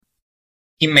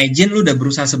imagine lu udah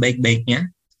berusaha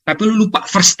sebaik-baiknya, tapi lu lupa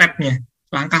first step-nya.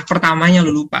 Langkah pertamanya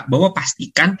lu lupa, bahwa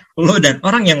pastikan lo dan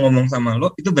orang yang ngomong sama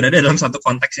lo itu berada dalam satu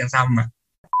konteks yang sama.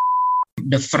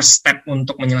 The first step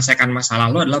untuk menyelesaikan masalah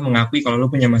lo adalah mengakui kalau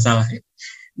lo punya masalah.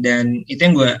 Dan itu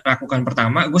yang gue lakukan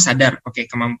pertama, gue sadar, oke,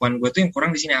 kemampuan gue tuh yang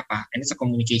kurang di sini apa? And it's a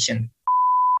communication.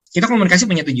 Kita komunikasi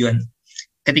punya tujuan.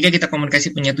 Ketika kita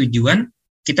komunikasi punya tujuan,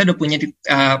 kita udah punya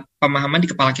pemahaman di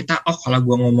kepala kita, oh kalau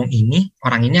gue ngomong ini,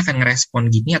 orang ini akan ngerespon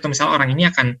gini, atau misalnya orang ini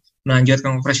akan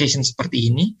melanjutkan conversation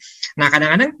seperti ini. Nah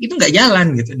kadang-kadang itu nggak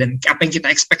jalan gitu, dan apa yang kita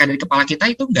expect dari kepala kita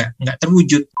itu nggak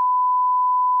terwujud.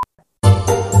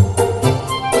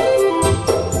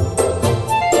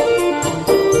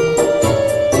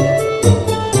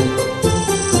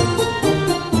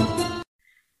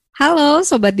 Halo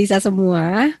Sobat Disa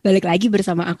semua, balik lagi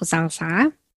bersama aku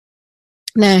Salsa.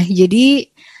 Nah, jadi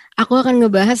aku akan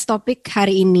ngebahas topik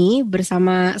hari ini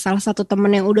bersama salah satu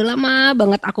teman yang udah lama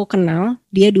banget aku kenal.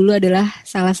 Dia dulu adalah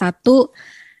salah satu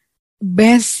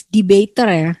best debater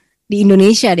ya di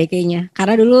Indonesia deh kayaknya.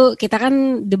 Karena dulu kita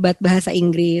kan debat bahasa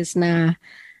Inggris. Nah,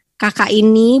 kakak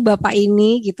ini, bapak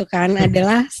ini gitu kan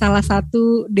adalah salah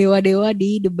satu dewa-dewa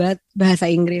di debat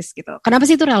bahasa Inggris gitu. Kenapa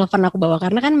sih itu relevan aku bawa?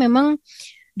 Karena kan memang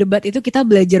debat itu kita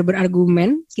belajar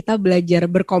berargumen, kita belajar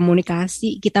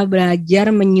berkomunikasi, kita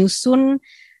belajar menyusun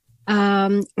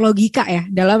logika ya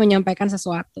dalam menyampaikan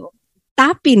sesuatu.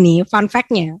 Tapi nih fun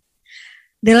fact-nya,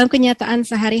 dalam kenyataan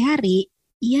sehari-hari,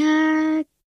 ya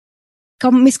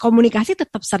miskomunikasi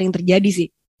tetap sering terjadi sih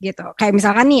gitu. Kayak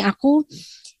misalkan nih aku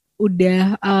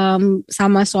udah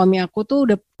sama suami aku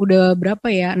tuh udah berapa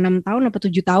ya, 6 tahun atau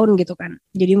 7 tahun gitu kan.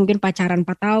 Jadi mungkin pacaran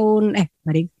 4 tahun,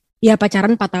 ya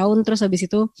pacaran 4 tahun, terus habis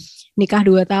itu nikah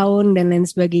 2 tahun, dan lain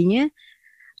sebagainya.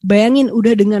 Bayangin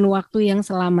udah dengan waktu yang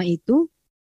selama itu,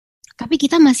 tapi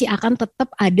kita masih akan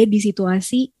tetap ada di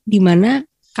situasi dimana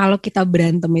kalau kita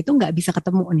berantem itu gak bisa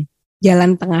ketemu nih,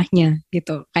 jalan tengahnya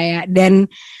gitu. Dan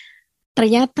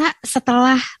ternyata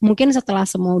setelah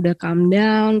semua udah calm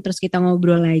down, terus kita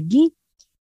ngobrol lagi,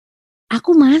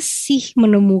 aku masih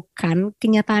menemukan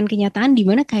kenyataan-kenyataan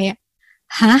dimana kayak,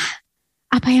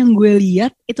 apa yang gue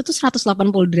lihat itu tuh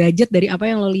 180 derajat dari apa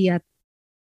yang lo lihat.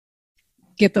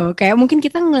 Gitu. Kayak mungkin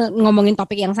kita ngomongin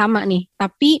topik yang sama nih,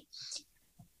 tapi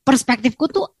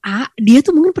perspektifku tuh A, dia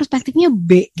tuh mungkin perspektifnya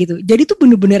B gitu. Jadi tuh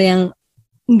bener-bener yang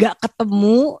gak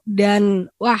ketemu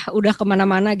dan wah udah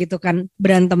kemana-mana gitu kan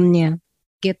berantemnya.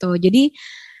 Gitu. Jadi,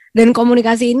 dan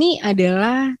komunikasi ini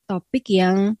adalah topik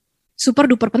yang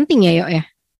super duper penting ya, Yok ya.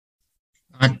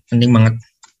 Penting banget.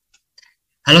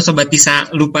 Halo Sobat Tisa,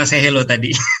 lupa say hello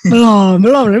tadi. Belum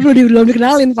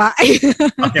dikenalin Pak.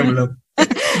 Oke, belum.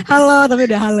 Halo, tapi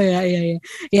udah halo ya, iya.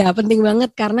 Ya penting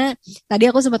banget karena tadi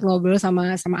aku sempat ngobrol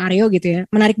sama Aryo gitu ya.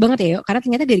 Menarik banget ya, Yo. Karena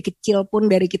ternyata dari kecil pun,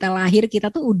 dari kita lahir, kita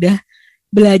tuh udah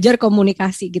belajar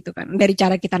komunikasi gitu kan. Dari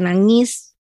cara kita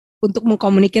nangis untuk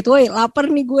mengkomunikasi, woi lapar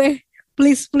nih gue,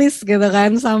 please gitu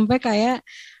kan. Sampai kayak,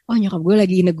 oh nyokap gue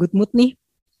lagi in a good mood nih,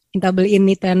 minta beliin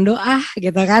Nintendo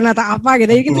gitu kan, atau apa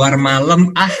gitu. Mau keluar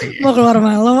malam mau keluar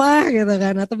malam gitu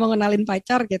kan, atau mau kenalin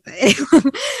pacar gitu.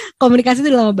 Komunikasi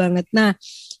itu lama banget. Nah,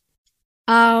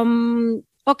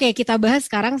 oke, kita bahas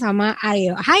sekarang sama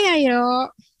Aryo. Hai Aryo.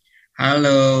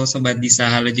 Halo Sobat Disa,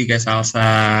 halo juga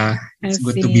Salsa. It's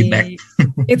good to be back.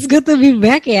 It's good to be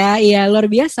back ya. Iya, luar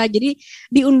biasa. Jadi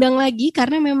diundang lagi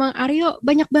karena memang Aryo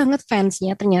banyak banget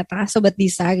fansnya ternyata, Sobat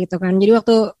Disa gitu kan. Jadi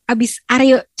waktu abis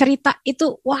Aryo cerita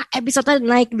itu, wah episode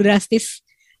naik drastis.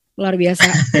 Luar biasa.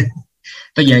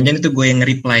 Atau jangan-jangan itu gue yang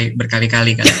nge-reply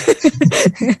berkali-kali kan.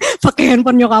 Pakai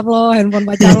handphone nyokap lo, handphone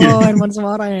pacar lo, handphone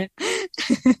semua orang ya.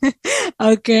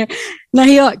 Oke. Nah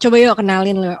Yo, coba Yo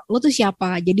kenalin lo. Lo tuh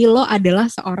siapa? Jadi lo adalah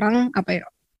seorang apa Yo?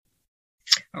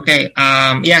 Oke,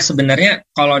 ya sebenarnya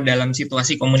kalau dalam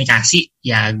situasi komunikasi,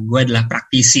 ya gue adalah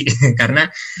praktisi. Karena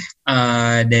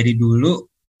dari dulu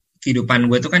kehidupan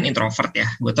gue tuh kan introvert ya.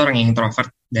 Gue tuh orang yang introvert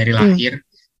dari lahir.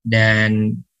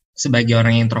 Dan sebagai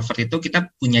orang yang introvert itu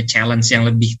kita punya challenge yang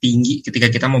lebih tinggi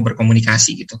ketika kita mau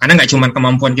berkomunikasi gitu. Karena nggak cuma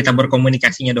kemampuan kita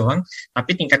berkomunikasinya doang,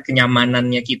 tapi tingkat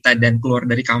kenyamanannya kita dan keluar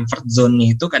dari comfort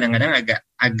zone-nya itu kadang-kadang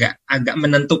agak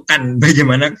menentukan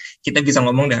bagaimana kita bisa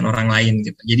ngomong dengan orang lain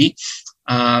gitu. Jadi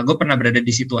gue pernah berada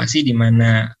di situasi di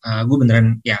mana gue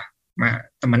beneran ya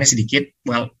temannya sedikit.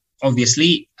 Well,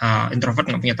 obviously introvert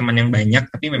nggak punya teman yang banyak,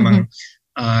 tapi memang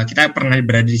kita pernah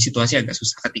berada di situasi agak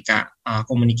susah ketika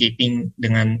communicating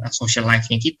dengan social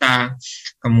life-nya kita.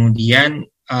 Kemudian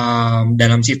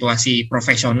dalam situasi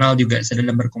profesional juga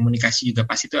sedang berkomunikasi juga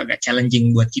pasti itu agak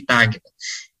challenging buat kita gitu.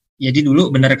 Jadi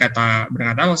dulu benar kata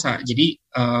Osa. Jadi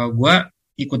gue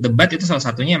ikut debat itu salah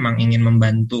satunya emang ingin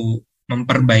membantu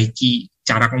memperbaiki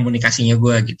cara komunikasinya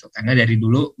gue gitu. Karena dari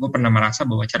dulu gue pernah merasa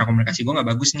bahwa cara komunikasi gue nggak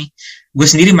bagus nih. Gue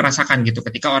sendiri merasakan gitu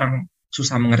ketika orang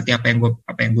susah mengerti apa yang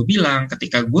gue bilang,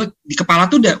 ketika gue di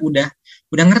kepala tuh udah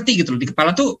ngerti gitu loh, di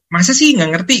kepala tuh masa sih nggak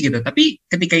ngerti gitu, tapi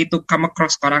ketika itu come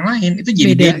across ke orang lain itu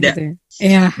jadi beda. gitu ya.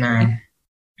 Iya. Nah,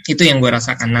 itu yang gue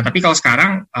rasakan. Nah, tapi kalau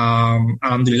sekarang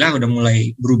alhamdulillah udah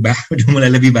mulai berubah, udah mulai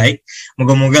lebih baik.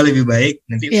 Moga-moga lebih baik.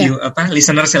 Nanti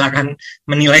listener silakan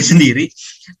menilai sendiri.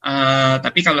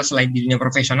 Tapi kalau selain di dunia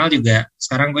profesional juga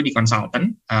sekarang gue di consultant,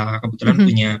 kebetulan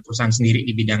punya perusahaan sendiri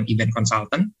di bidang event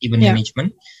consultant, event management.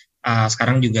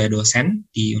 Sekarang juga dosen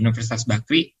di Universitas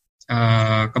Bakri.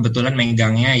 Kebetulan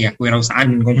megangnya ya kewirausahaan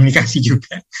dan komunikasi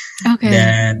juga.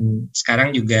 Dan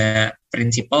sekarang juga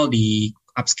prinsipal di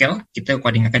Upscale, kita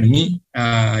Coding Academy,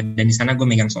 dan di sana gue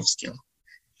megang soft skill.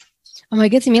 Oh my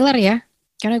god, similar ya.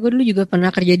 Karena gue dulu juga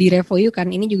pernah kerja di RevoU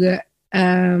kan. Ini juga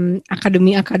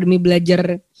akademi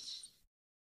belajar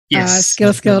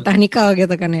skill-skill teknikal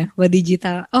gitu kan ya, buat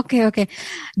digital. Oke.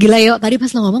 Gila yo, tadi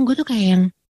pas lo ngomong gue tuh kayak yang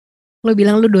lo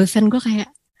bilang lo dosen, gue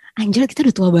kayak anjir kita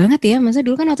udah tua banget ya. Masa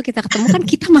dulu kan waktu kita ketemu kan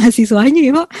kita mahasiswanya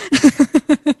ya kok.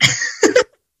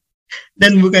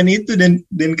 Dan bukan itu, dan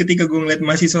ketika gue ngeliat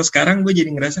mahasiswa sekarang, gue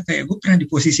jadi ngerasa kayak gue pernah di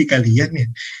posisi kalian ya.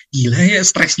 Gila ya,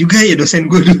 stres juga ya dosen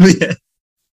gue dulu ya.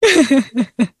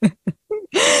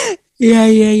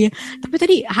 Iya. Tapi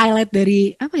tadi highlight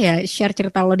dari share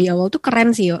cerita lo di awal tuh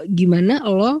keren sih yo. Gimana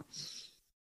lo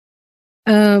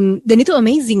dan itu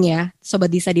amazing ya, Sobat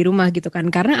Disa di rumah gitu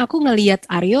kan. Karena aku ngelihat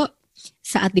Aryo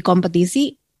saat di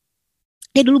kompetisi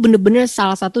dulu bener-bener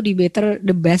salah satu debater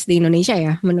the best di Indonesia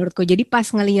ya menurutku. Jadi pas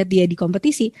ngelihat dia di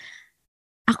kompetisi,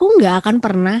 aku nggak akan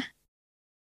pernah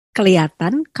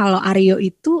kelihatan kalau Aryo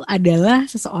itu adalah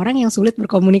seseorang yang sulit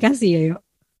berkomunikasi ya yo.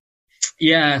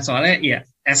 Iya, soalnya ya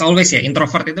as always ya,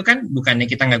 introvert itu kan bukannya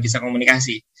kita nggak bisa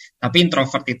komunikasi, tapi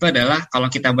introvert itu adalah kalau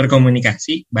kita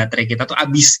berkomunikasi baterai kita tuh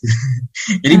habis.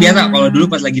 Jadi biasa kalau dulu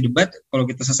pas lagi debat, kalau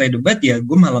kita selesai debat ya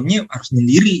gue malamnya harus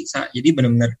sendiri. Jadi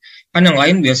benar-benar kan yang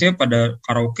lain biasanya pada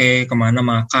karaoke kemana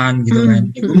makan gitu kan.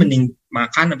 Ya gue mending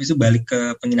makan habis itu balik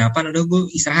ke penginapan, udah gue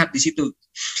istirahat di situ.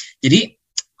 Jadi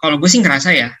kalau gue sih ngerasa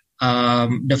ya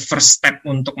the first step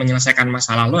untuk menyelesaikan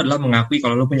masalah lo adalah mengakui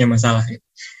kalau lo punya masalah ya.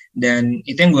 Dan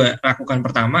itu yang gue lakukan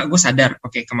pertama, gue sadar,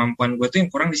 oke, kemampuan gue tuh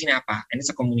yang kurang di sini apa? And it's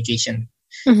a communication.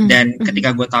 Dan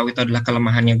ketika gue tahu itu adalah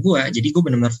kelemahannya gue, jadi gue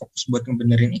benar-benar fokus buat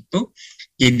ngebenerin itu.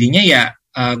 Jadinya ya,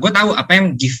 gue tahu apa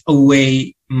yang give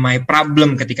away my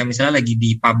problem ketika misalnya lagi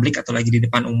di public atau lagi di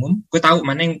depan umum. Gue tahu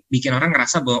mana yang bikin orang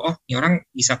ngerasa bahwa, oh, ini orang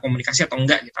bisa komunikasi atau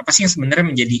enggak gitu. Apa sih yang sebenarnya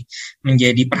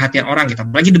menjadi perhatian orang gitu.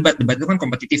 Apalagi debat itu kan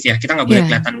kompetitif ya, kita nggak boleh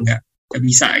kelihatan nggak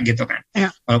bisa gitu kan.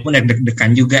 Walaupun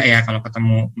deg-degan juga ya kalau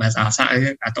ketemu Mbak Salsa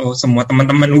atau semua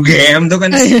teman-teman UGM tuh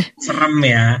kan serem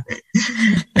ya.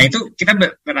 Nah itu kita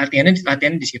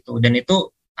latihan di situ, dan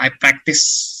itu I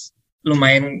practice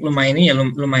lumayan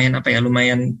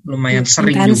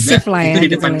sering juga ya, itu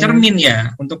di depan cermin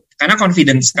ya, untuk karena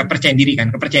confidence, kepercayaan diri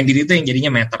itu yang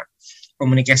jadinya matter.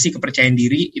 Komunikasi, kepercayaan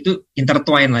diri itu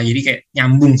intertwine lah, jadi kayak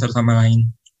nyambung satu sama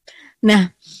lain.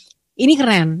 Nah, ini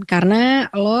keren, karena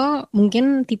lo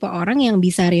mungkin tipe orang yang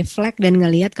bisa reflect dan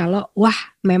ngelihat kalau, wah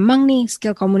memang nih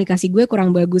skill komunikasi gue kurang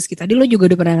bagus gitu. Tadi lo juga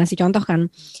udah pernah ngasih contoh kan,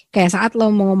 kayak saat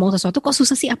lo mau ngomong sesuatu kok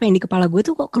susah sih, apa yang di kepala gue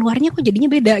tuh kok keluarnya kok jadinya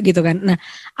beda gitu kan. Nah,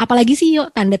 apalagi sih yuk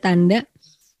tanda-tanda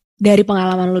dari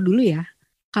pengalaman lo dulu ya,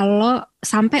 kalau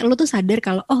sampai lo tuh sadar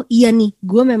kalau, oh iya nih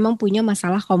gue memang punya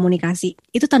masalah komunikasi.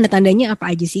 Itu tanda-tandanya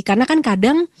apa aja sih? Karena kan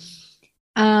kadang,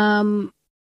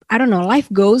 I don't know,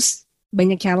 life goes,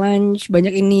 banyak challenge,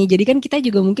 banyak ini. Jadi kan kita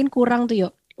juga mungkin kurang tuh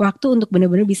yuk waktu untuk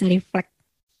benar-benar bisa reflect.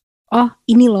 Oh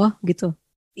ini loh gitu.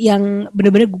 Yang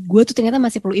benar-benar gue tuh ternyata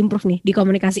masih perlu improve nih di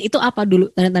komunikasi. Itu apa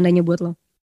dulu tanda-tandanya buat lo?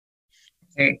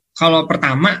 Oke, kalau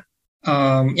pertama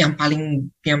yang paling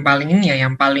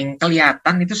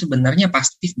kelihatan itu sebenarnya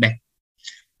pasti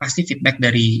feedback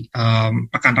dari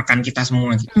rekan-rekan kita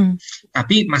semua gitu.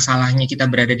 Tapi masalahnya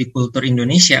kita berada di kultur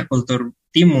Indonesia, kultur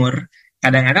Timur,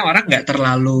 kadang-kadang orang nggak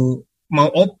terlalu mau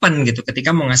open gitu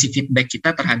ketika mau ngasih feedback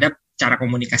kita terhadap cara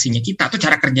komunikasinya kita atau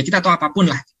cara kerja kita atau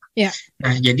apapun lah.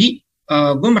 Nah jadi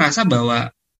gue merasa bahwa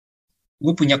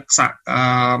gue punya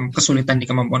kesulitan di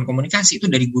kemampuan komunikasi itu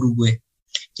dari guru gue.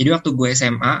 Jadi waktu gue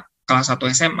SMA, kelas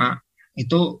 1 SMA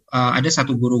itu ada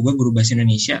satu guru gue, guru bahasa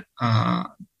Indonesia,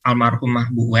 almarhumah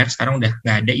Bu Wer, sekarang udah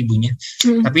nggak ada ibunya.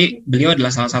 Tapi beliau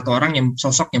adalah salah satu orang yang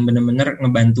sosok yang benar-benar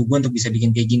ngebantu gue untuk bisa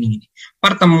bikin kayak gini.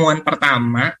 Pertemuan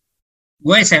pertama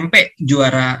gue SMP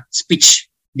juara speech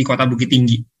di Kota Bukit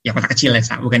Tinggi, ya kota kecil ya,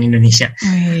 bukan Indonesia.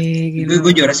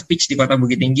 Gue juara speech di Kota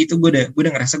Bukit Tinggi itu gue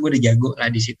udah ngerasa gue udah jago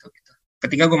lah di situ gitu.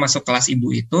 Ketika gue masuk kelas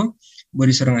ibu itu, gue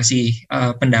disuruh ngasih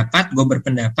pendapat, gue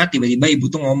berpendapat, tiba-tiba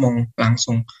ibu tuh ngomong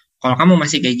langsung, kalau kamu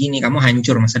masih kayak gini, kamu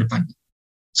hancur masa depan.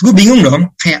 Terus gue bingung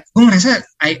dong, kayak gue ngerasa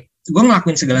gue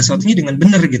ngelakuin segala sesuatunya dengan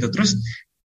bener gitu, terus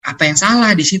apa yang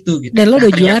salah di situ gitu. Dan lo Nah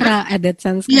udah ternyata, juara at that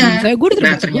sense kan. iya, Misalnya gue udah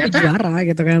nah terbukti gue udah ternyata, juara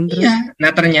gitu kan. Terus iya,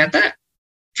 nah ternyata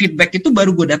feedback itu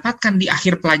baru gue dapatkan di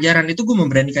akhir pelajaran itu. Gue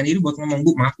memberanikan diri buat ngomong,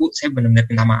 bu maaf bu, saya benar-benar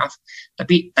minta maaf,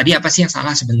 tapi tadi apa sih yang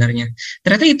salah sebenarnya.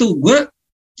 Ternyata itu gue,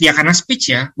 ya karena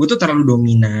speech ya, gue tuh terlalu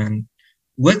dominan,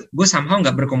 gue somehow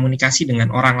nggak berkomunikasi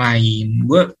dengan orang lain,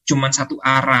 gue cuman satu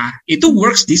arah. Itu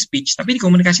works di speech, tapi di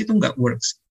komunikasi itu nggak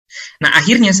works. Nah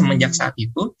akhirnya semenjak saat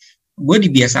itu gue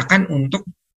dibiasakan untuk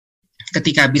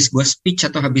ketika habis gue speech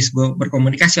atau habis gue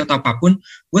berkomunikasi atau apapun,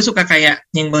 gue suka kayak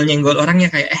nyenggol-nyenggol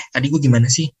orangnya, kayak tadi gue gimana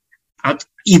sih,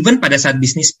 even pada saat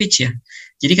bisnis speech ya.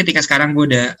 Jadi ketika sekarang gue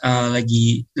udah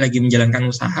lagi menjalankan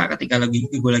usaha, ketika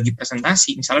gue lagi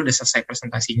presentasi, misalnya udah selesai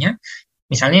presentasinya,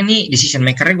 misalnya nih decision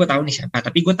maker-nya gue tahu nih siapa,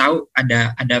 tapi gue tahu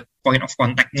ada point of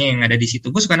contact-nya yang ada di situ.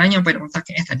 Gue suka nanya point of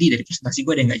contact-nya, tadi dari presentasi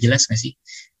gue ada yang nggak jelas nggak sih?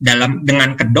 Dengan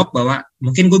kedok bahwa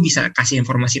mungkin gue bisa kasih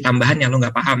informasi tambahan yang lo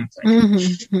nggak paham.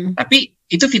 Tapi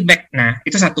itu feedback. Nah,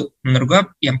 itu satu. Menurut gue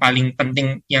yang paling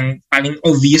penting, yang paling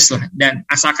obvious lah. Dan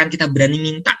asalkan kita berani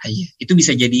minta aja, itu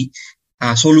bisa jadi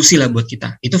solusi lah buat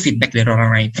kita. Itu feedback dari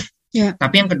orang lain. Yeah.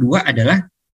 Tapi yang kedua adalah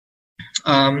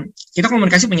kita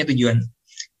komunikasi punya tujuan.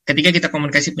 Ketika kita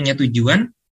komunikasi punya tujuan,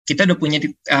 kita udah punya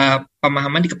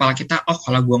pemahaman di kepala kita, oh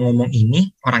kalau gue ngomong ini,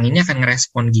 orang ini akan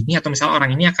ngerespon gini, atau misalnya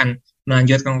orang ini akan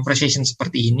melanjutkan conversation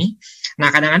seperti ini.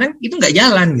 Nah kadang-kadang itu nggak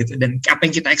jalan gitu, dan apa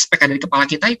yang kita expect dari kepala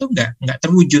kita itu nggak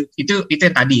terwujud. Itu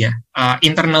yang tadi ya,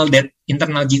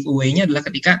 internal giveaway-nya adalah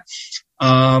ketika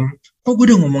kok gue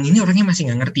udah ngomong ini orangnya masih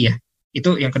nggak ngerti ya.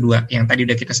 Itu yang kedua, yang tadi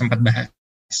udah kita sempat bahas.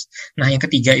 Nah yang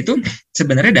ketiga itu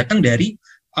sebenarnya datang dari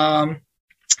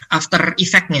after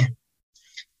effect-nya.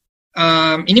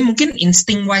 Ini mungkin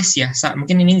instinct wise ya,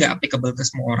 mungkin ini nggak applicable ke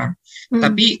semua orang.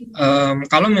 Tapi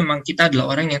kalau memang kita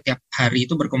adalah orang yang tiap hari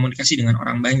itu berkomunikasi dengan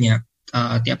orang banyak,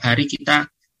 tiap hari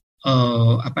kita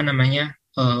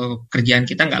kerjaan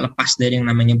kita nggak lepas dari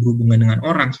yang namanya berhubungan dengan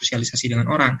orang, sosialisasi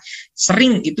dengan orang.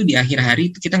 Sering itu di akhir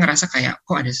hari itu kita ngerasa kayak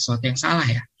kok ada sesuatu yang salah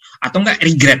ya, atau enggak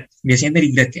regret. Biasanya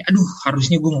itu regret, kayak aduh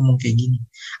harusnya gue ngomong kayak gini,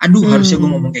 harusnya gue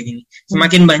ngomong kayak gini.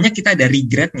 Semakin banyak kita ada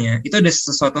regretnya, itu ada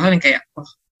sesuatu hal yang kayak oh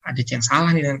ada yang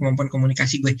salah nih dengan kemampuan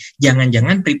komunikasi gue,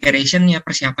 jangan-jangan preparationnya,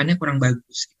 persiapannya kurang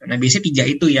bagus. Nah biasanya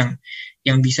 3 itu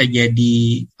yang bisa jadi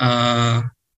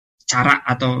cara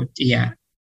atau ya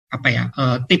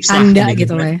tips tanda lah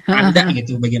gitu lah ya. Tanda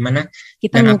gitu bagaimana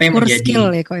kita dan apa yang ngukur menjadi skill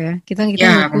ya kok ya. Kita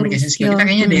communication skill kita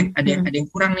kayaknya ada yang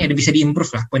kurang nih, ada bisa diimprove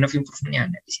lah, point of improvementnya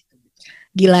ada di situ.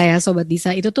 Gila ya Sobat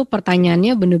Disa, itu tuh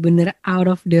pertanyaannya bener-bener out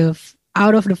of the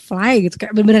fly gitu,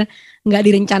 kayak bener-bener nggak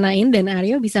direncanain dan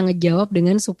Aryo bisa ngejawab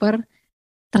dengan super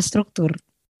terstruktur.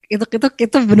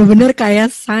 Itu bener-bener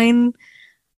kayak sign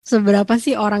seberapa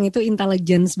sih orang itu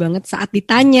intelligence banget, saat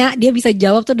ditanya dia bisa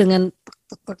jawab tuh dengan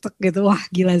tek gitu. Wah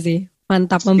gila sih,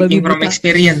 mantap, membabi buta. From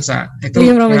experience itu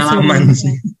pengalaman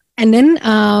sih. And then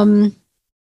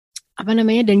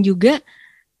dan juga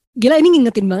gila, ini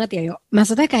ngingetin banget ya Yo.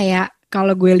 Maksudnya kayak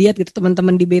kalau gue lihat gitu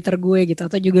teman-teman debater gue gitu,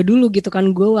 atau juga dulu gitu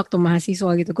kan gue waktu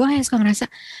mahasiswa gitu, gue kayak suka ngerasa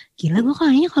gila, gue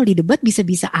kayaknya kalau di debat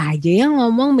bisa-bisa aja ya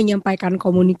ngomong, menyampaikan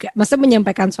maksudnya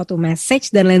menyampaikan suatu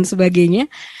message dan lain sebagainya.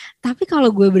 Tapi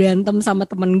kalau gue berantem sama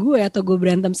temen gue, atau gue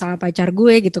berantem sama pacar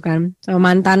gue gitu kan,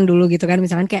 sama mantan dulu gitu kan,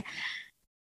 misalkan kayak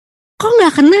kok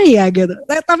nggak kena ya gitu.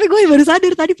 Tapi gue baru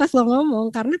sadar tadi pas lo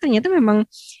ngomong, karena ternyata memang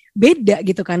beda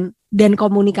gitu kan. Dan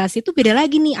komunikasi itu beda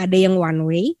lagi nih, ada yang one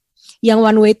way. Yang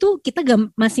one way tuh kita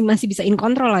masih bisa in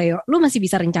control lah Yo. Lo masih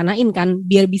bisa rencanain kan,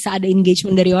 biar bisa ada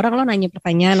engagement dari orang, lo nanya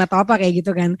pertanyaan atau apa kayak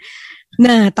gitu kan.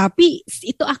 Nah tapi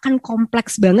itu akan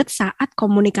kompleks banget saat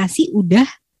komunikasi udah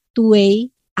two way,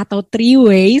 atau 3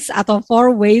 ways, atau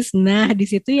 4 ways. Nah di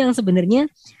situ yang sebenarnya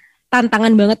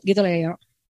tantangan banget gitu lah Yo.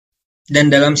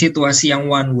 Dan dalam situasi yang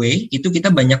one way itu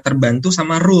kita banyak terbantu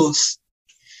sama rules.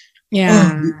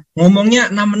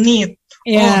 Ngomongnya 6 menit.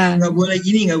 Nggak boleh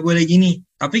gini.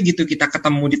 Tapi gitu kita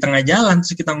ketemu di tengah jalan,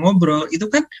 terus kita ngobrol, itu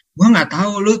kan gue nggak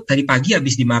tahu lu tadi pagi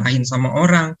habis dimarahin sama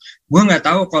orang, gue nggak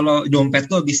tahu kalau dompet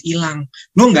lu habis hilang,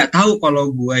 lu nggak tahu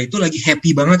kalau gue itu lagi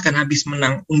happy banget kan habis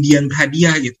menang undian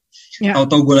berhadiah gitu.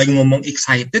 Tahu-tahu gue lagi ngomong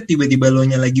excited, tiba-tiba lo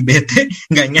nya lagi bete,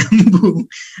 nggak nyambung.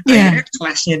 Akhirnya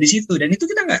clash-nya di situ, dan itu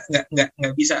kita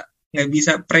nggak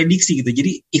bisa prediksi gitu.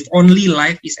 Jadi if only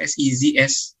life is as easy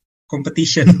as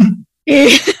competition.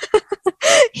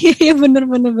 Iya bener.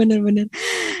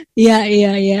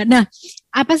 Iya. Nah,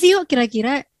 apa sih Yuk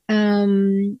kira-kira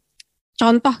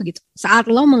contoh gitu saat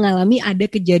lo mengalami ada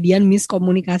kejadian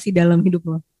miskomunikasi dalam hidup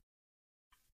lo?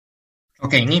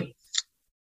 Oke, ini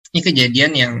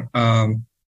kejadian yang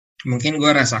mungkin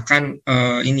gue rasakan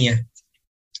ini ya.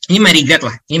 Ini my regret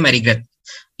lah, ini my regret.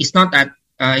 It's not that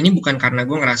ini bukan karena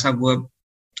gue ngerasa gue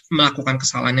melakukan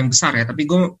kesalahan yang besar ya, tapi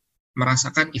gue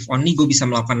merasakan if only gue bisa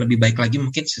melakukan lebih baik lagi,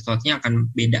 mungkin situasinya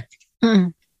akan beda.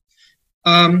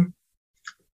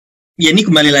 Ya ini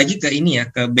kembali lagi ke ini ya,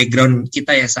 ke background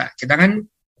kita ya, Sa. Kita kan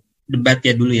debat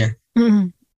ya dulu ya.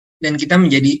 Dan kita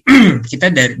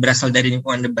berasal dari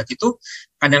lingkungan debat itu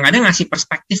kadang-kadang ngasih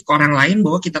perspektif ke orang lain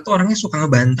bahwa kita tuh orangnya suka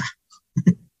ngebantah.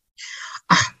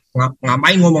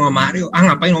 Ngapain ngomong sama Mario,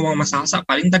 ngapain ngomong sama Salsa,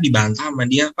 paling ntar dibantah sama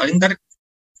dia, paling ntar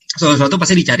sesuatu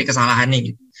pasti dicari kesalahannya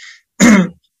gitu.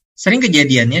 Sering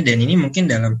kejadiannya, dan ini mungkin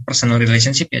dalam personal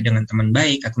relationship ya, dengan teman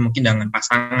baik atau mungkin dengan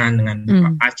pasangan, dengan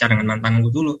pacar, dengan mantan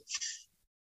gue dulu,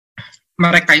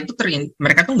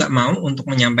 mereka tuh nggak mau untuk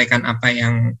menyampaikan apa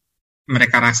yang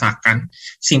mereka rasakan,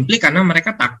 simply karena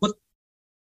mereka takut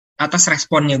atas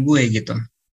responnya gue gitu.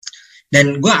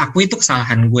 Dan gue akui itu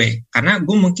kesalahan gue, karena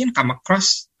gue mungkin come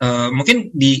across, mungkin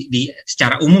di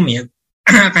secara umum ya,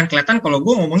 akan kelihatan kalau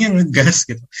gue ngomongnya ngegas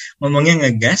gitu,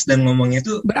 dan ngomongnya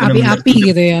tuh berapi-api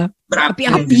gitu ya,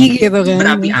 berapi-api gitu kan,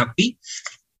 berapi-api,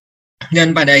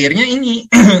 dan pada akhirnya ini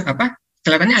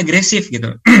kelihatannya agresif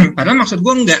gitu, padahal maksud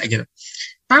gue enggak gitu.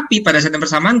 Tapi pada saat yang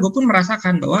bersamaan gue pun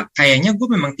merasakan bahwa kayaknya gue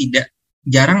memang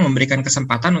jarang memberikan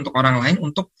kesempatan untuk orang lain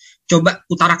untuk coba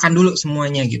utarakan dulu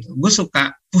semuanya gitu. Gue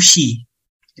suka pushy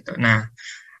gitu. Nah,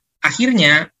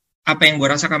 akhirnya apa yang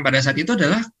gue rasakan pada saat itu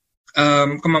adalah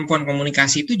kemampuan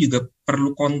komunikasi itu juga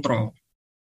perlu kontrol.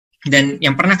 Dan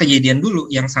yang pernah kejadian dulu,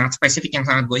 yang sangat spesifik, yang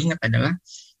sangat gue ingat adalah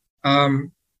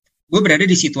gue berada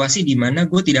di situasi di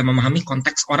mana gue tidak memahami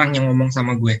konteks orang yang ngomong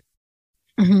sama gue.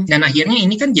 Dan akhirnya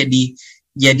ini kan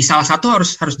jadi salah satu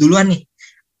harus duluan nih.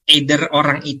 Either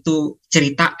orang itu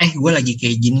cerita, gue lagi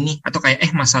kayak gini nih, atau kayak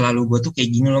masa lalu gue tuh kayak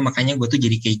gini loh, makanya gue tuh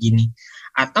jadi kayak gini.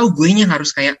 Atau gue nya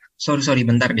harus kayak, sorry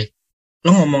bentar deh,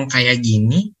 lo ngomong kayak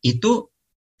gini itu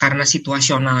karena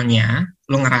situasionalnya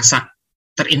lo ngerasa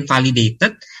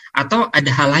terinvalidated, atau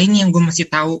ada hal lain yang gue masih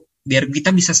tahu, biar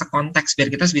kita bisa sekonteks, biar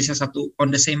kita bisa satu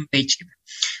on the same page gitu.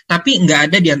 Tapi nggak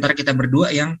ada di antara kita berdua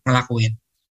yang ngelakuin.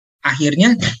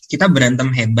 Akhirnya kita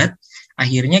berantem hebat,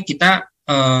 akhirnya kita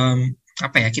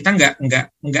kita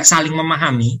nggak saling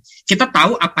memahami. Kita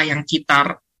tahu apa yang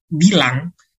kita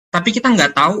bilang, tapi kita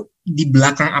nggak tahu di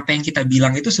belakang apa yang kita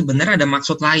bilang itu sebenarnya ada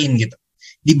maksud lain gitu.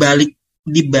 Di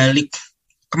balik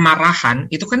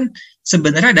kemarahan itu kan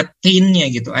sebenarnya ada pain-nya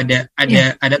gitu, ada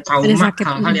trauma,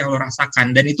 hal-hal yang lo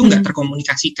rasakan, dan itu nggak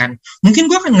terkomunikasikan. Mungkin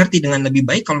gue akan ngerti dengan lebih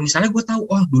baik kalau misalnya gue tahu,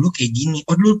 dulu kayak gini,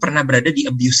 dulu pernah berada di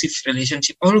abusive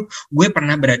relationship, gue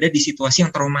pernah berada di situasi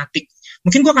yang traumatik.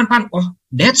 Mungkin gue akan paham,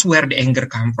 that's where the anger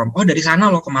come from. Dari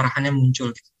sana lo kemarahannya muncul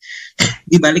gitu.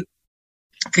 Di balik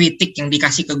kritik yang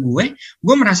dikasih ke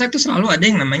gue merasa itu selalu ada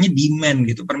yang namanya demand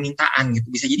gitu, permintaan gitu.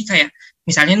 Bisa jadi kayak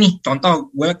misalnya nih,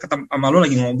 contoh gue ketemu sama lo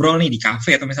lagi ngobrol nih di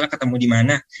kafe, atau misalnya ketemu di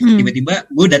mana, tiba-tiba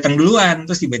gue datang duluan,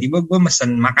 terus tiba-tiba gue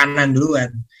mesen makanan duluan,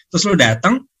 terus lo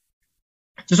datang,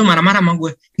 terus lo marah-marah sama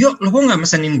gue, yuk lo kok nggak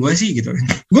mesenin gue sih gitu.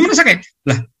 Gue merasa kayak,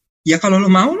 lah ya kalau lo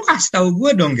mau lo kasih tahu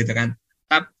gue dong gitu kan.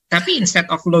 Tapi instead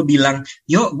of lo bilang,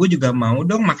 yuk gue juga mau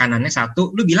dong makanannya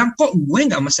satu, lo bilang kok gue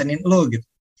nggak mesenin lo gitu.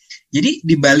 Jadi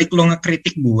di balik lo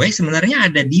ngekritik gue, sebenarnya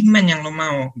ada demand yang lo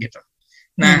mau gitu.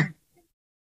 Nah,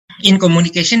 in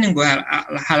communication yang gue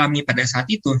alami pada saat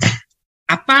itu,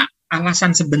 apa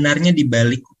alasan sebenarnya di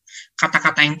balik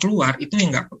kata-kata yang keluar itu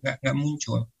yang nggak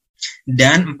muncul.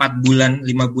 Dan 4 bulan, 5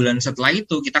 bulan setelah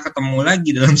itu kita ketemu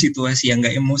lagi dalam situasi yang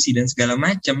nggak emosi dan segala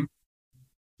macam,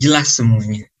 jelas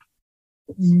semuanya.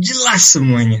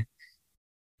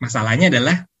 Masalahnya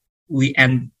adalah we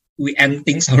end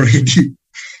things already.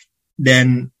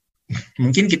 Dan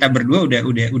mungkin kita berdua udah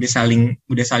saling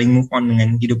move on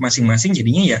dengan hidup masing-masing,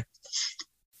 jadinya ya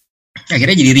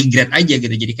akhirnya jadi regret aja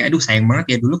gitu. Jadi kayak sayang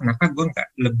banget ya dulu kenapa gue nggak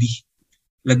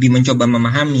lebih mencoba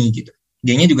memahami gitu.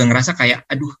 Dianya juga ngerasa kayak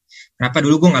kenapa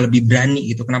dulu gue nggak lebih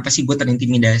berani gitu, kenapa sih gue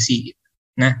terintimidasi gitu.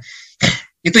 Nah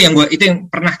itu yang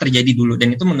pernah terjadi dulu,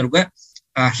 dan itu menurut gue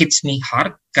hits me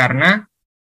hard, karena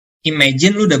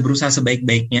imagine lu udah berusaha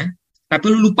sebaik-baiknya tapi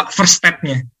lu lupa first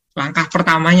step-nya. Langkah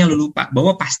pertamanya lu lupa,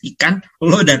 bahwa pastikan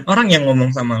lo dan orang yang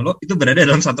ngomong sama lo itu berada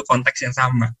dalam satu konteks yang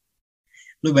sama.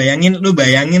 Lu bayangin lu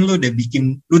udah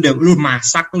bikin, lu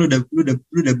masak, lu udah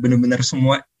bener-bener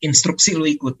semua instruksi lu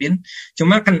ikutin,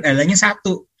 cuma kendalanya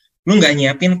satu, lu nggak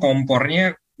nyiapin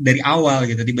kompornya dari awal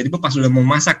gitu. Tiba-tiba pas udah mau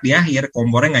masak di akhir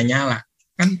kompornya nggak nyala,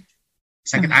 kan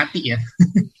sakit hati ya.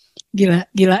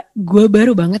 Gila, gue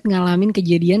baru banget ngalamin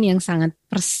kejadian yang sangat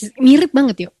mirip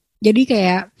banget yuk. Jadi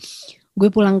kayak gue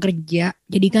pulang kerja.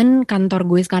 Jadi kan kantor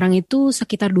gue sekarang itu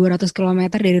sekitar 200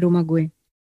 kilometer dari rumah gue.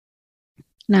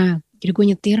 Nah, jadi gue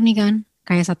nyetir nih kan,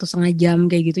 kayak 1,5 jam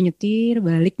kayak gitu nyetir,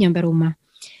 balik nyampe rumah.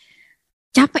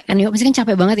 Capek kan, yuk, pasti kan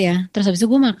capek banget ya. Terus habis itu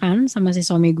gue makan sama si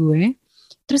suami gue.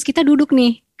 Terus kita duduk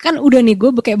nih, kan udah nih gue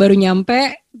kayak baru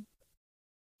nyampe,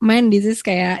 man this is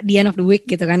kayak the end of the week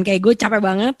gitu kan. Kayak gue capek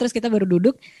banget, terus kita baru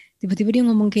duduk, tiba-tiba dia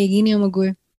ngomong kayak gini sama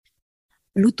gue.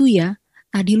 Lu tuh ya,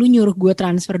 tadi lu nyuruh gue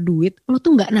transfer duit, lu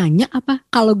tuh gak nanya apa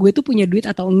kalau gue tuh punya duit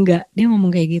atau enggak. Dia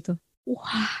ngomong kayak gitu.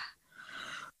 Wah,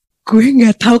 gue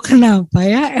nggak tahu kenapa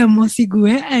ya emosi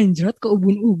gue anjrot ke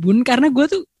ubun-ubun karena gue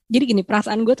tuh jadi gini,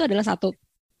 perasaan gue tuh adalah satu,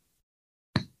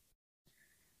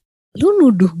 lu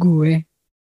nuduh gue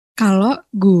kalau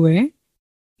gue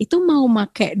itu mau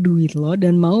make duit lo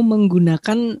dan mau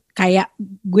menggunakan kayak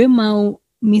gue mau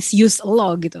misuse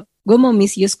lo gitu, gue mau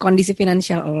misuse kondisi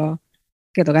finansial lo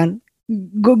gitu kan.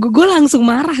 Gue langsung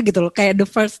marah gitu loh, kayak the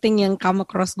first thing yang come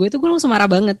across gue itu gue langsung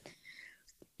marah banget.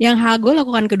 Yang hal gue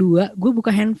lakukan kedua, gue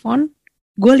buka handphone,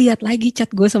 gue lihat lagi chat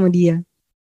gue sama dia.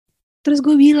 Terus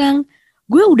gue bilang,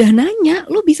 gue udah nanya,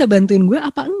 lu bisa bantuin gue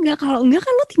apa enggak? Kalau enggak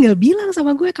kan lu tinggal bilang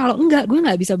sama gue, kalau enggak gue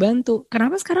nggak bisa bantu.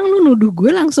 Kenapa sekarang lu nuduh gue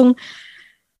langsung,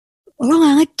 lo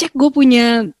nggak ngecek gue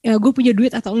punya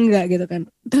duit atau enggak gitu kan?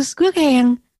 Terus gue kayak yang,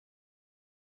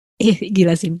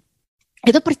 gila sih.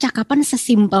 Itu percakapan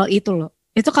sesimpel itu loh.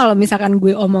 Itu kalau misalkan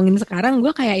gue omongin sekarang,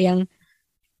 gue kayak yang,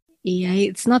 iya,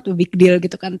 it's not a big deal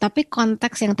gitu kan. Tapi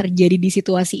konteks yang terjadi di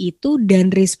situasi itu dan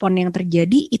respon yang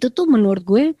terjadi itu tuh menurut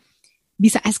gue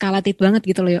bisa eskalatif banget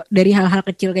gitu loh, dari hal-hal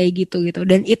kecil kayak gitu.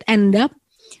 Dan it end up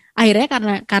akhirnya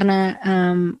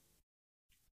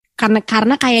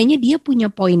karena kayaknya dia punya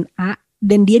poin A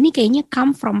dan dia nih kayaknya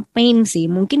come from pain sih.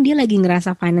 Mungkin dia lagi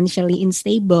ngerasa financially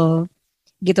unstable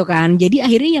gitu kan. Jadi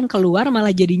akhirnya yang keluar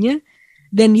malah jadinya,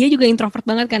 dan dia juga introvert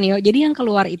banget kan yo. Jadi yang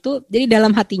keluar itu, jadi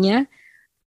dalam hatinya,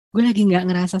 gue lagi nggak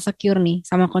ngerasa secure nih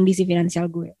sama kondisi finansial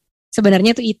gue.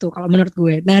 Sebenarnya tuh itu kalau menurut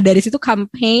gue. Nah dari situ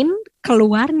campaign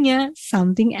keluarnya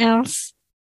something else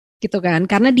gitu kan.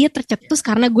 Karena dia tercetus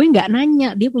karena gue nggak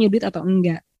nanya dia punya duit atau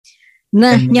enggak.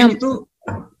 Nah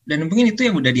dan mungkin itu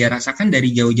yang udah dia rasakan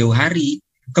dari jauh-jauh hari.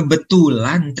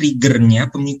 Kebetulan triggernya,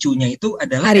 pemicunya itu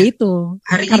adalah hari itu.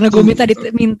 Karena gue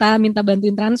minta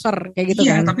bantuin transfer kayak gitu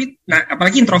kan. Iya, tapi nah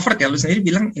apalagi introvert ya, lu sendiri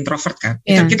bilang introvert kan.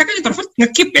 Yeah. Kita kan introvert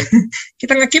ngekip ya.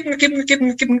 Kita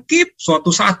ngekip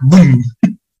suatu saat boom.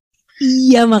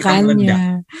 Iya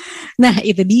makanya. Nah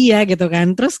itu dia gitu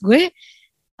kan. Terus gue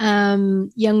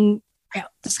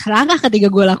terus langkah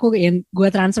ketiga gue lakuin, gue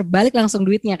transfer balik langsung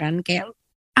duitnya kan. Kayak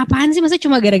apaan sih, masa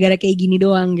cuma gara-gara kayak gini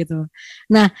doang gitu.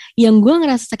 Nah yang gue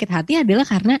ngerasa sakit hati adalah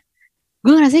karena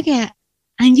gue ngerasanya kayak,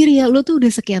 anjir ya lu tuh udah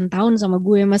sekian tahun sama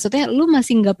gue, maksudnya lu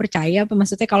masih nggak percaya apa,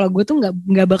 maksudnya kalau gue tuh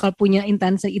nggak bakal punya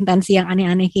intansi yang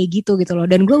aneh-aneh kayak gitu loh.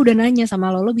 Dan gue udah nanya sama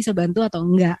lo bisa bantu atau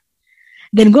enggak.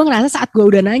 Dan gue ngerasa saat gue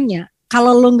udah nanya,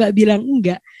 kalau lo nggak bilang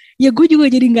enggak, ya gue juga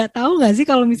jadi nggak tahu nggak sih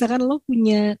kalau misalkan lo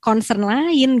punya concern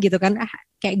lain gitu kan.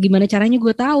 Kayak gimana caranya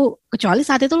gue tahu, kecuali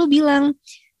saat itu lo bilang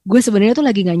gue sebenarnya tuh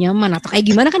lagi nggak nyaman atau kayak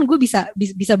gimana, kan gue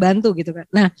bisa bantu gitu kan.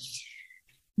 Nah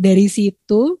dari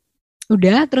situ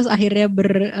udah, terus akhirnya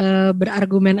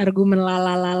berargumen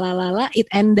lala, it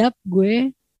end up gue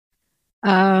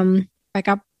pack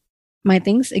up my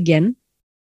things again.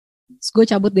 Terus gue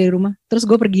cabut dari rumah, terus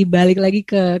gue pergi balik lagi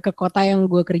ke kota yang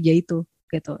gue kerja itu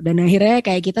gitu. Dan akhirnya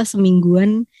kayak kita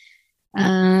semingguan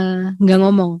nggak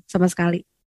ngomong sama sekali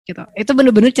gitu. Itu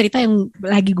bener-bener cerita yang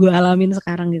lagi gue alamin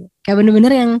sekarang gitu. Kayak bener-bener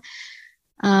yang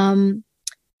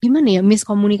gimana ya,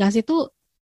 miskomunikasi tuh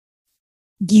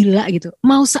gila gitu.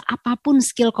 Mau seapapun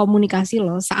skill komunikasi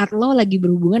lo, saat lo lagi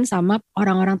berhubungan sama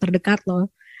orang-orang terdekat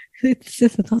lo, it's a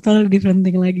total different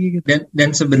thing lagi gitu. Dan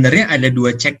sebenarnya ada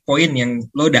 2 checkpoint yang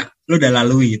lo udah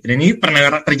lalui gitu. Dan ini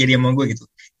pernah terjadi sama gue gitu.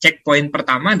 Checkpoint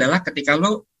pertama adalah ketika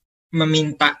lo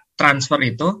meminta transfer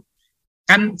itu,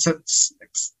 kan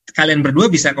kalian berdua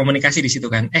bisa komunikasi di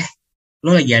situ kan.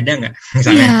 Lo lagi ada nggak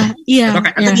misalnya? Iya.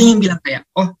 Atau dia yang bilang kayak,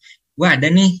 oh gue ada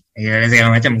nih, ya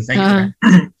segala macam misalnya gitu kan.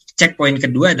 Checkpoint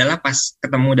kedua adalah pas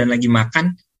ketemu dan lagi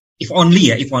makan, if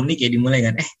only kayak dimulai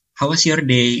kan, how was your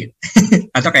day?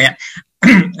 atau kayak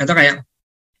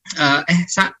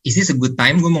Sa, is this a good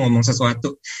time? Gue mau ngomong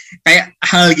sesuatu. Kayak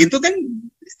hal gitu kan,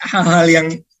 hal-hal yang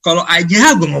kalau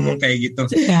aja gue ngomong kayak gitu,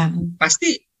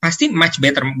 pasti much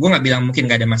better. Gue nggak bilang mungkin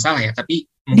nggak ada masalah ya, tapi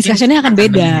mungkin discussionnya akan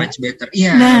beda. Much better.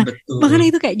 Iya, nah, betul. Makanya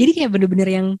itu kayak bener-bener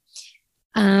yang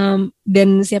dan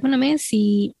siapa namanya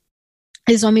si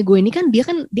suami gue ini kan dia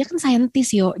kan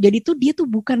saintis yo. Jadi tuh dia tuh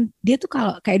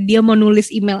kalau kayak dia mau nulis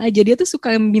email aja, dia tuh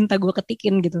suka minta gue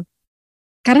ketikin gitu.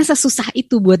 karena sesusah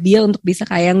itu buat dia untuk bisa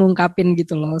kayak ngungkapin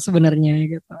gitu loh sebenarnya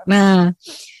gitu. Nah,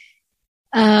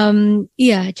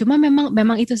 iya, cuma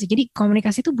memang itu sih. Jadi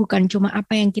komunikasi itu bukan cuma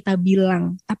apa yang kita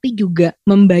bilang, tapi juga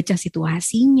membaca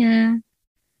situasinya,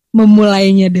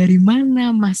 memulainya dari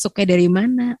mana, masuknya dari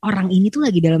mana. Orang ini tuh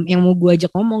lagi dalam yang mau gue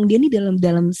ajak ngomong, dia nih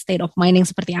dalam state of mind yang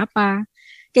seperti apa.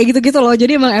 Kayak gitu-gitu loh.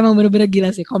 Jadi emang bener-bener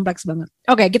gila sih, kompleks banget.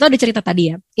 Oke, kita udah cerita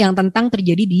tadi ya, yang tentang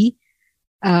terjadi di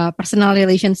personal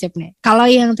relationship nih. Kalau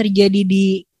yang terjadi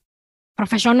di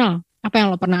profesional, apa yang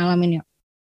lo pernah alamin ya?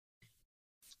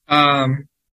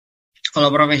 Kalau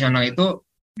profesional itu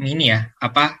ini ya,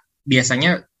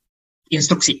 biasanya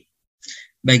instruksi.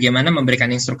 Bagaimana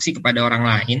memberikan instruksi kepada orang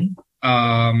lain,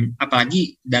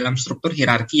 apalagi dalam struktur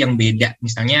hierarki yang beda.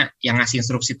 Misalnya yang ngasih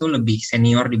instruksi itu lebih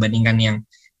senior dibandingkan yang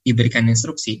diberikan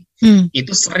instruksi.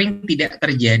 Itu sering tidak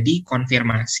terjadi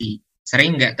konfirmasi,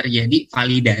 sering nggak terjadi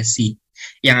validasi.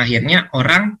 Yang akhirnya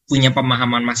orang punya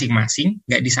pemahaman masing-masing,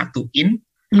 nggak disatuin,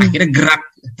 akhirnya gerak.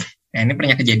 Nah ini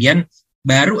pernah kejadian,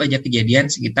 baru aja kejadian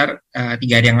sekitar 3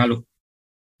 hari yang lalu.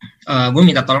 Gue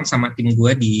minta tolong sama tim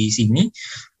gue di sini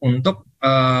untuk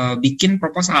bikin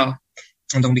proposal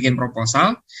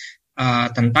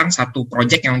tentang satu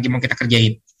project yang lagi mau kita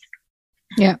kerjain.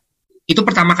 Yeah. Itu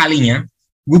pertama kalinya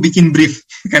gue bikin brief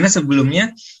karena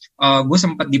sebelumnya gue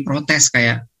sempat diprotes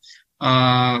kayak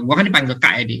gue kan dipanggil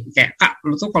Kak ya, kayak Kak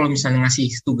lu tuh kalau misalnya ngasih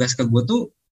tugas ke gue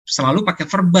tuh selalu pakai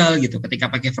verbal gitu. Ketika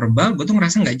pakai verbal gue tuh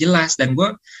ngerasa nggak jelas dan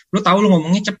lu tahu lu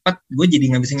ngomongnya cepet, gue jadi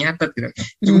nggak bisa nyatet gitu.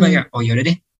 Terus gue kayak oh yaudah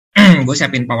deh, gue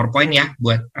siapin PowerPoint ya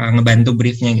buat ngebantu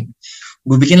briefnya gitu.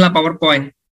 Gue bikinlah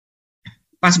PowerPoint.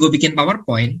 Pas gue bikin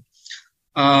PowerPoint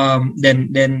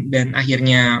dan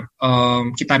akhirnya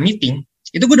kita meeting,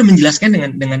 itu gue udah menjelaskan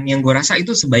dengan yang gue rasa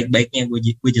itu sebaik-baiknya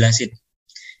gue jelasin.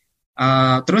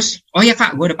 Terus oh ya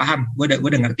Kak, gue udah paham, gue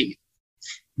udah ngerti.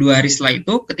 2 hari setelah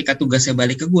itu ketika tugasnya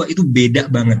balik ke gue itu beda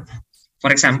banget. For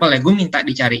example ya, gue minta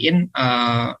dicariin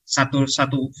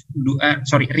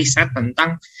riset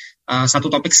tentang satu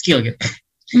topik skill gitu.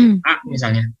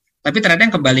 Misalnya. Tapi ternyata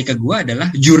yang kembali ke gue adalah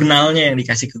jurnalnya yang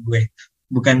dikasih ke gue.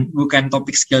 Bukan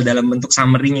topik skill dalam bentuk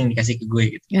summary yang dikasih ke gue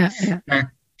gitu. Yeah. Nah,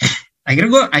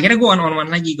 akhirnya gue one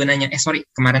lagi, gue nanya, sorry,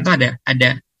 kemarin tuh ada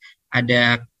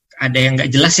yang nggak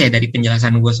jelas ya dari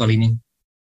penjelasan gue soal ini.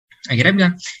 Akhirnya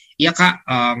bilang, iya Kak,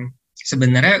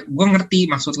 sebenarnya gue ngerti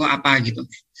maksud lo apa gitu.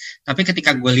 Tapi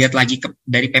ketika gue lihat lagi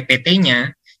dari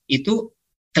PPT-nya, itu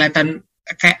kelihatan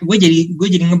kayak gue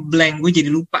jadi ngeblank, gue jadi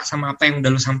lupa sama apa yang udah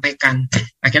lo sampaikan.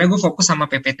 Akhirnya gue fokus sama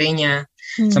PPT-nya.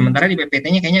 Sementara di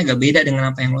PPT-nya kayaknya agak beda dengan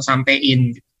apa yang lo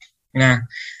sampein. Nah,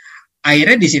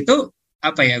 akhirnya di situ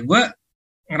gue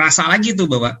ngerasa lagi tuh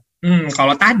bahwa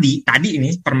kalau tadi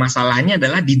ini permasalahannya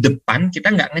adalah di depan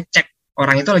kita nggak ngecek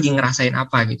orang itu lagi ngerasain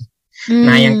apa gitu.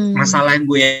 Nah yang masalah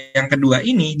gue yang kedua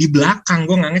ini di belakang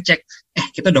gue nggak ngecek.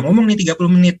 Kita udah ngomong nih 30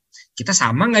 menit, kita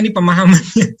sama nggak nih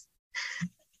pemahamannya?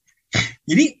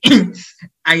 Jadi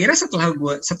akhirnya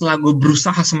setelah gue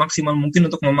berusaha semaksimal mungkin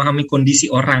untuk memahami kondisi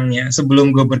orangnya sebelum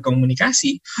gue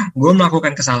berkomunikasi, gue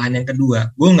melakukan kesalahan yang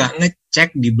kedua. Gue nggak ngecek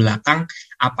di belakang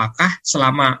apakah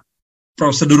selama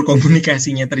prosedur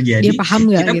komunikasinya terjadi, kita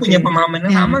gitu punya pemahaman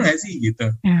yang sama nggak sih gitu.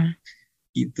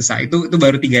 Gitu, itu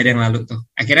baru 3 hari yang lalu tuh.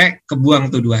 Akhirnya kebuang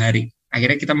tuh 2 hari.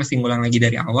 Akhirnya kita mesti ngulang lagi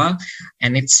dari awal,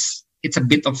 and it's a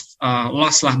bit of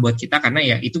loss lah buat kita karena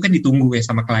ya itu kan ditunggu ya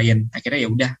sama klien. Akhirnya ya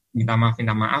udah minta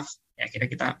maaf. Ya akhirnya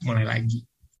kita mulai lagi.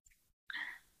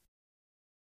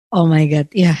 Oh my god,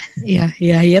 ya.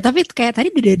 Tapi kayak tadi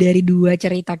dari 2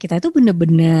 cerita kita itu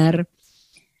benar-benar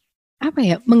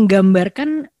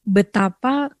menggambarkan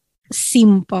betapa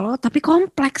simple tapi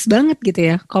kompleks banget gitu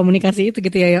ya komunikasi itu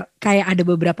gitu ya. Kayak ada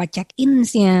beberapa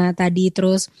check-ins-nya tadi,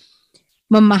 terus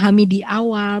memahami di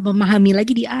awal, memahami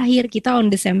lagi di akhir, kita on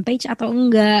the same page atau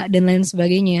enggak, dan lain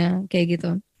sebagainya kayak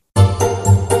gitu.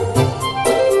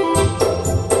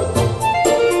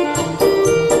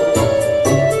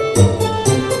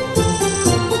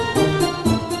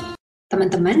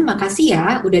 Teman-teman, makasih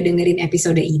ya udah dengerin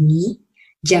episode ini.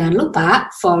 Jangan lupa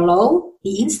follow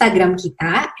di Instagram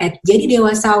kita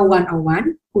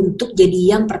 @jadidewasa101 untuk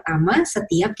jadi yang pertama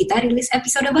setiap kita rilis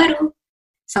episode baru.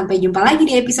 Sampai jumpa lagi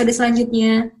di episode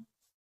selanjutnya.